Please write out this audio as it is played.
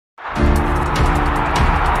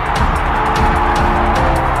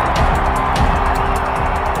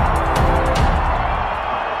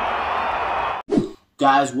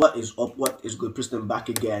Guys, what is up? What is good? Preston back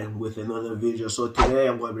again with another video. So today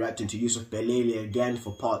I'm going to be reacting to Youcef Belaïli again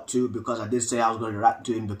for part 2, because I did say I was going to react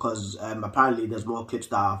to him because apparently there's more clips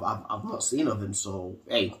that I've not seen of him. So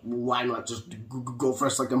hey, why not just go for a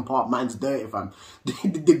second part? Mine's dirty, fam.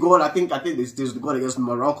 The goal, I think this is the goal against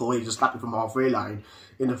Morocco where he just slapped it from halfway line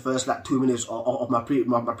in the first like 2 minutes of my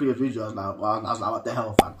previous video. I was like, what the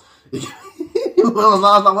hell, fam? I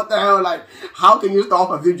was like, what the hell? Like, how can you start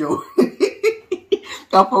off a video?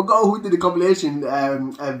 I forgot who did the compilation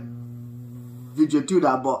video to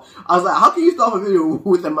that, but I was like, how can you start a video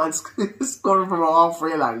with a man scoring from a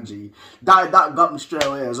halfway line, G? That got me straight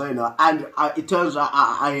away as well, you know. And it turns out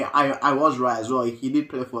I was right as well. He did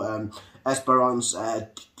play for Esperance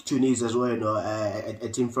Tunis as well, you know, a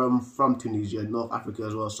team from Tunisia, North Africa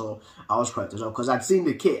as well. So I was correct as well, because I'd seen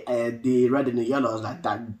the kit, the red and the yellow. I was like,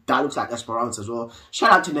 that looks like Esperance as well.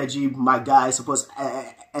 Shout out to Najib, my guy. I suppose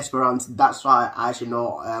Esperance. That's why I actually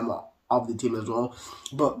know of the team as well.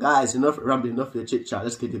 But guys, enough rambling, enough of the chit chat.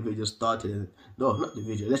 Let's get the video started. No, not the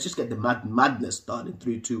video. Let's just get the madness started.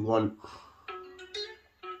 3, 2, 1.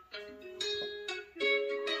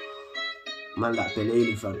 Man, that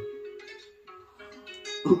Belaïli, fam.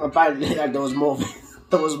 Apparently, like, there was more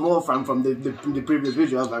from the previous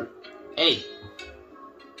video. I was like, hey,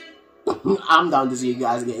 I'm down to see you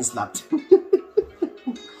guys getting slapped.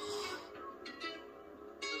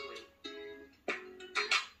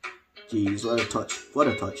 Jeez, what a touch. What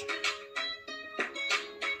a touch.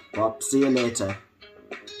 Well, see you later.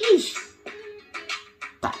 Eesh.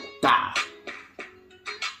 Da, da.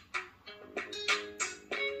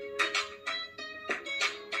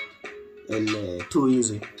 And too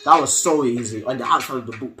easy. That was so easy. On the outside of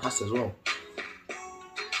the boot pass as well.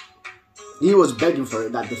 He was begging for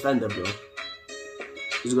it, that defender, bro.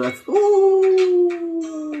 He's gonna... Ooh.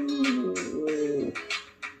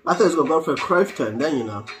 I thought he was gonna go for a Cruyff turn then, you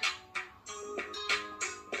know.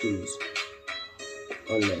 Jeez.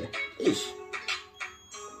 Ole. Ish.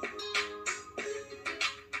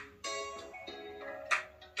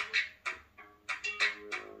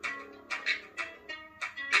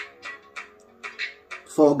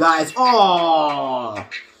 Four guys. Oh!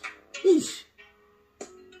 Ish.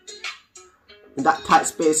 In that tight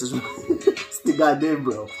space as well. What's the guy doing,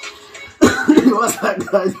 bro? What's that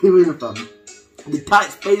guy doing, fam? The tight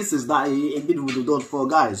spaces that he did with those 4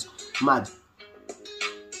 guys. Mad.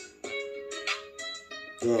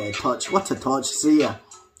 Yeah, touch. What a touch. See ya.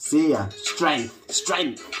 See ya. Strength.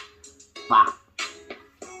 Strength. Bah.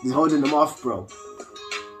 He's holding them off, bro.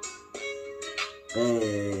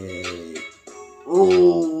 Hey.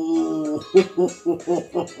 Oh.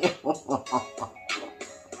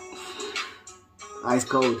 Ice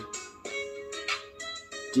cold.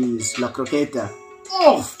 Jeez. La croqueta.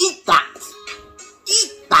 Oh, eat that.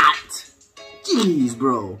 Eat that. Jeez,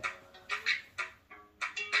 bro.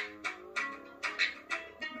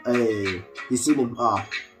 Hey, you seen him? Ah.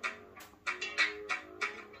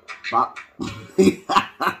 But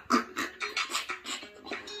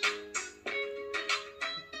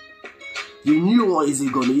you knew what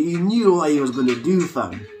he was gonna do,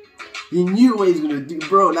 fam. You knew what he's gonna do,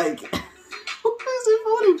 bro. Like, what is he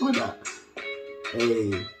falling for that?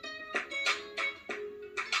 Hey.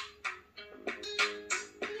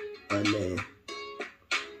 Ole.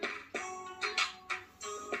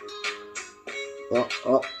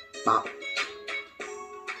 Oh, pop.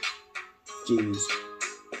 Jeez.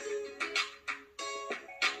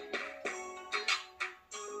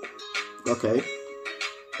 Okay.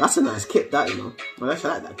 That's a nice kit, that, you know. Well, I actually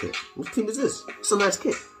like that kit. What team is this? It's a nice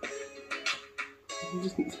kit.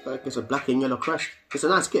 It's a black and yellow crash. It's a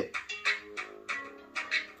nice kit.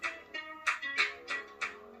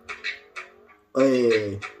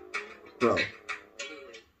 Hey. Bro.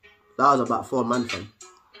 That was about 4-man, fam.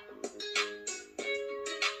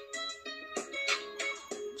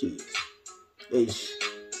 Jeez. Ish.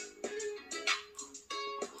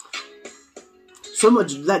 So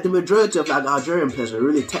much, like the majority of like Algerian players are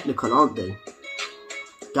really technical, aren't they?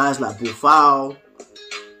 Guys like Boufal,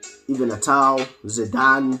 even Atal,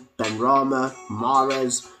 Zidane, Benrahma,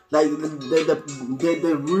 Mahrez, like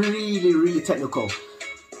they're really, really technical.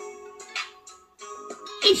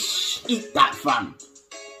 Ish, eat that, fam.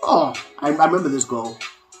 Oh, I remember this goal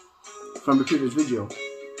from the previous video.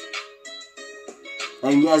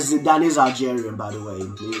 And yes, Zidane is Algerian, by the way.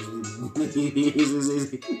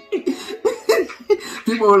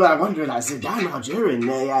 People were like wondering, like, Zidane Algerian?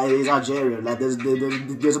 Yeah, he's Algerian. Like, there's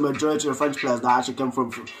a majority of French players that actually come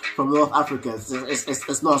from North Africa.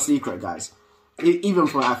 It's not a secret, guys. Even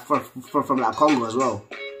from like Congo as well.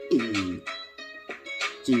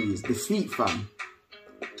 Jeez, the feet, fam.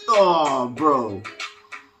 Oh, bro.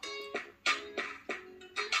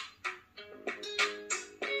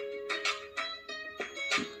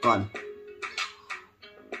 Gone.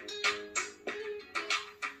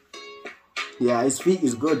 Yeah, his feet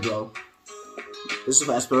is good, bro. This is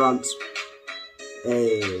for Esperance.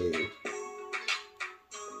 Hey.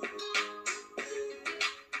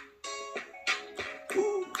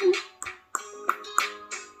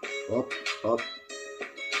 Up.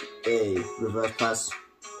 Hey, reverse pass.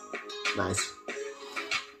 Nice.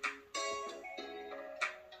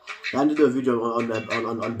 I need to do a video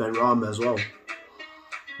on Ben Rama as well.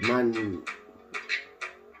 Man,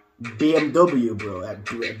 BMW, bro, at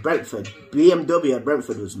Brentford. BMW at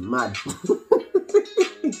Brentford was mad.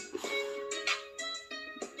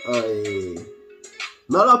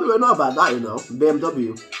 Not a lot of people know about that, you know.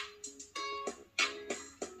 BMW.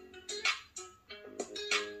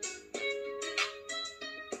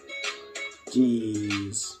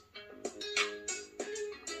 Jeez.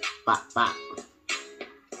 Back.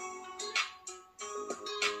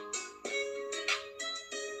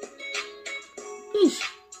 Eesh.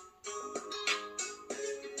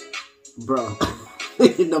 Bro.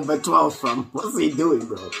 Number 12 from. What's he doing,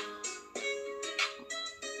 bro?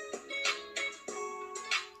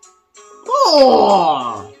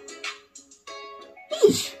 Oh!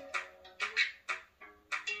 Eesh.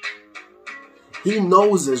 He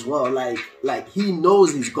knows as well, like he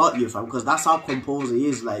knows he's got you, fam, because that's how composed he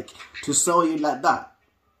is, like, to sell you like that.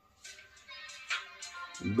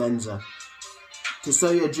 Benza. To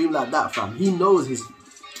sell you a dream like that, fam. He knows he's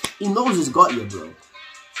got you, bro.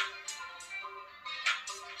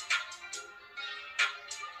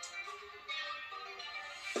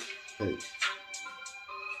 Hey.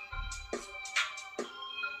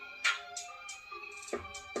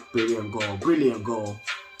 Brilliant goal.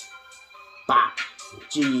 Back.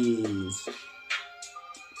 Jeez.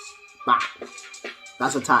 Back.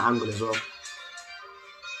 That's a tight angle as well.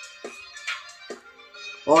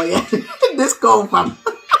 Oh yeah, this goal, fam.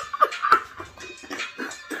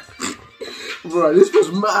 Bro, this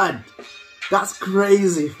was mad. That's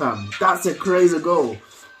crazy, fam. That's a crazy goal.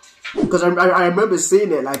 Because I remember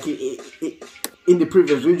seeing it, like, in the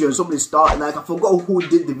previous video, and somebody started, like, I forgot who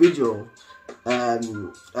did the video.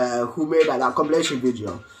 Who made that compilation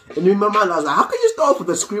video. And in my mind, I was like, how can you start off with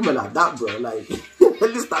a screamer like that, bro? Like,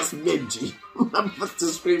 at least that's mid, G. I'm just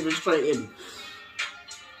screaming straight in.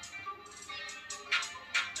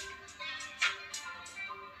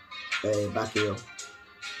 Hey, back here.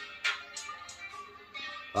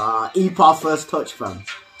 E-Paw first touch, fam.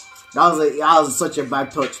 That was such a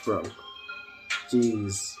bad touch, bro.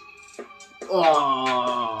 Jeez.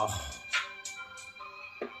 Oh.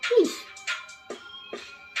 Eesh.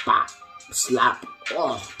 Bah. Slap.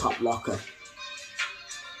 Oh, top locker.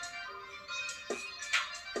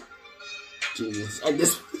 Jeez. And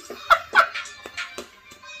this.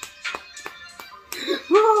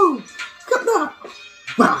 Bro, look at that.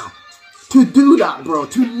 Bah. To do that, bro,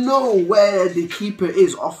 to know where the keeper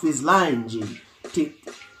is off his line, G.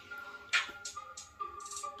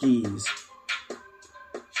 Jeez.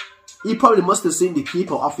 He probably must have seen the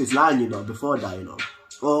keeper off his line, you know, before that, you know.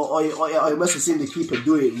 Or he must have seen the keeper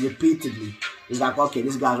do it repeatedly. He's like, okay,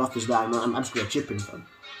 this guy's off his line, I'm just going to chip him, fam.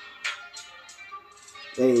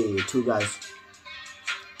 Hey, two guys.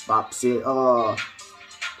 Bop, see it. Oh.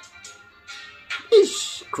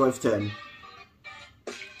 Ish. Cruyff turn.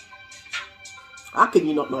 How can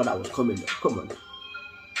you not know that was coming, though? Come on.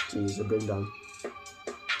 Jeez, the bring down.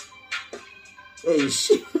 Hey,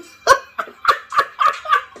 shit.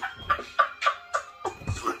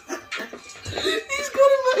 He's got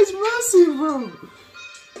him at his mercy, bro.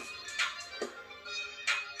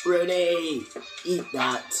 Ready. Eat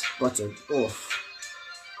that. Button. Off.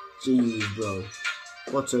 Jeez, bro.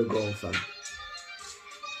 What a goal, fam.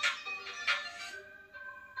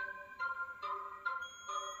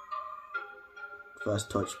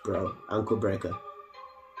 First touch, bro. Ankle breaker.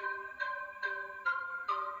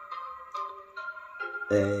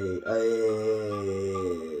 Hey,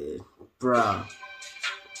 bruh.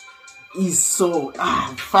 He's so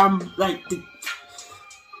fam, like the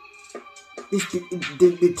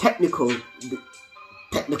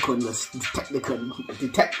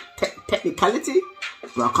technicality.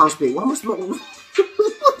 Bro, I can't speak. Why must not?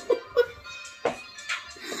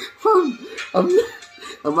 Fam,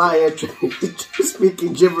 I'm out here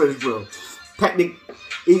speaking gibberish, bro.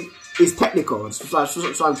 It's technical. That's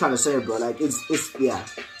what I'm trying to say, bro. Like, it's yeah.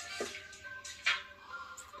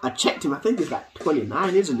 I checked him. I think he's like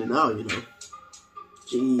 29, isn't he now? You know.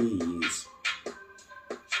 Jeez.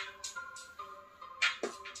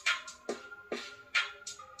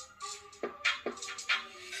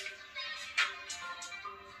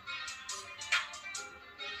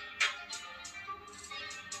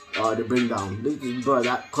 Oh, the bring down. Look, bro,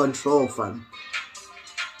 that control, fam.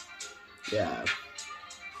 Yeah.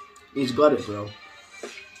 He's got it, bro.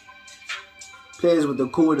 Plays with the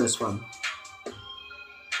coolness, fam.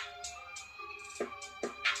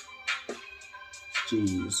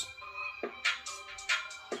 Jeez.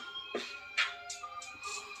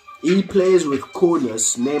 He plays with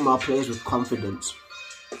coolness. Neymar plays with confidence.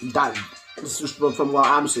 This is from what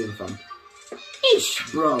I'm seeing, fam.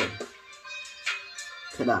 Ish, bro. Look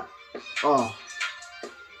at that. Oh.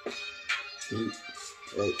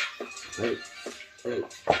 Hey.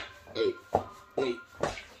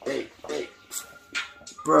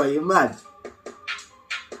 Bro, you mad?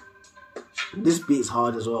 This beat's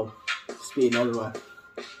hard as well. It's beating everywhere.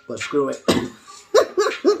 But screw it.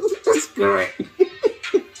 Screw it.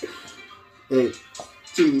 Hey.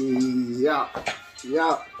 Jeez.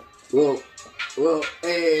 Yeah. Whoa.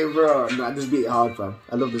 Hey, bro. Nah, this beat hard, fam.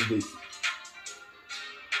 I love this beat.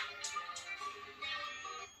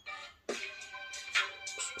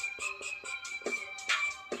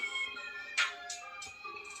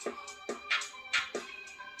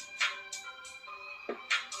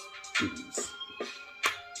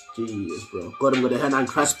 Jeez, bro. Got him with the Hernan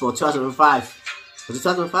Crespo, 2005. Was it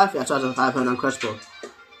 2005? Yeah, 2005 Hernan Crespo.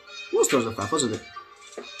 It was 2005, wasn't it?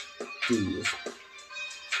 Jeez.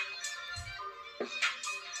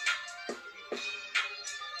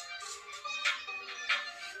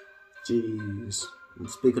 Jeez.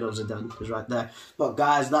 Speaking of Zidane, he's right there. But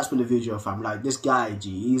guys, that's been the video, fam. Like, this guy,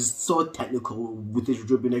 he's so technical with his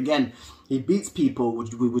dribbling. Again, he beats people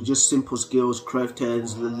with just simple skills, curve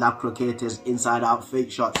turns, lap crocators, inside out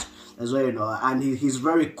fake shots as well, you know. And he's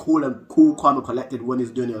very cool, calm and collected when he's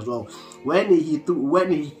doing it as well. When he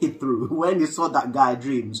saw that guy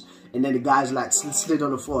Dreams, and then the guy's like slid on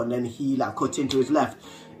the floor, and then he like cut into his left.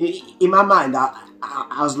 In my mind,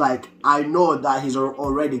 I was like, I know that he's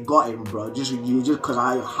already got him, bro. Just because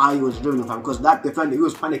how he was dribbling, fam. Because that defender, he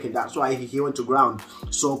was panicking. That's why he went to ground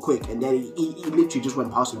so quick, and then he literally just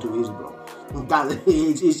went past him too easy, bro.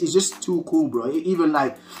 It's just too cool, bro. Even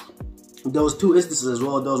like, there was two instances as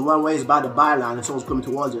well. There was one where he's by the byline and someone's coming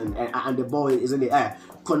towards him, and the ball is in the air,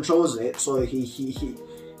 controls it, so he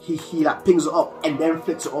like pings it up and then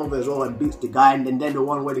flicks it over as well and beats the guy, and then the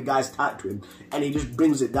one where the guy's tied to him and he just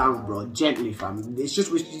brings it down, bro, gently, fam. It's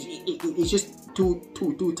just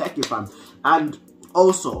too techy, fam. And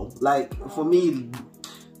also, like, for me,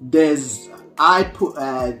 I put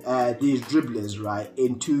these dribblers, right,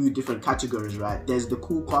 in two different categories, right. There's the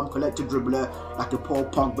cool, calm, collected dribbler, like the Paul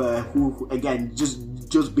Pogba, who again just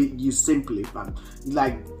beat you simply, fam,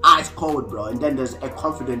 like ice cold, bro. And then there's a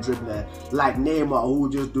confident dribbler like Neymar, who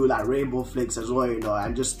just do like rainbow flicks as well, you know,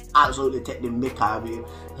 and just absolutely take the mick out of you.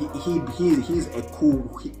 He's a cool.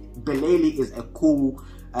 Belaïli is a cool,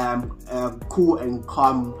 cool and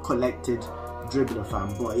calm, collected dribbler,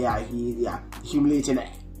 fam. But yeah, humiliating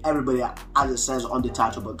everybody, as it says on the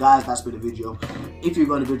title. But guys, that's been the video. If you've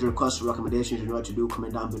got any video requests or recommendations, you know what to do.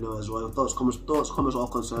 Comment down below as well. Thoughts, comments, or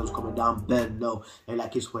concerns, comment down below. And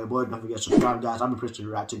like his boy, don't forget to subscribe, guys. I'm a Christian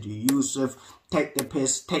reacting to Youcef. Take the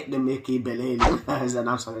piss, take the Mickey, Belaïli, guys, and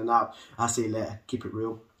I'm signing out. I'll see you later. Keep it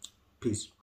real. Peace.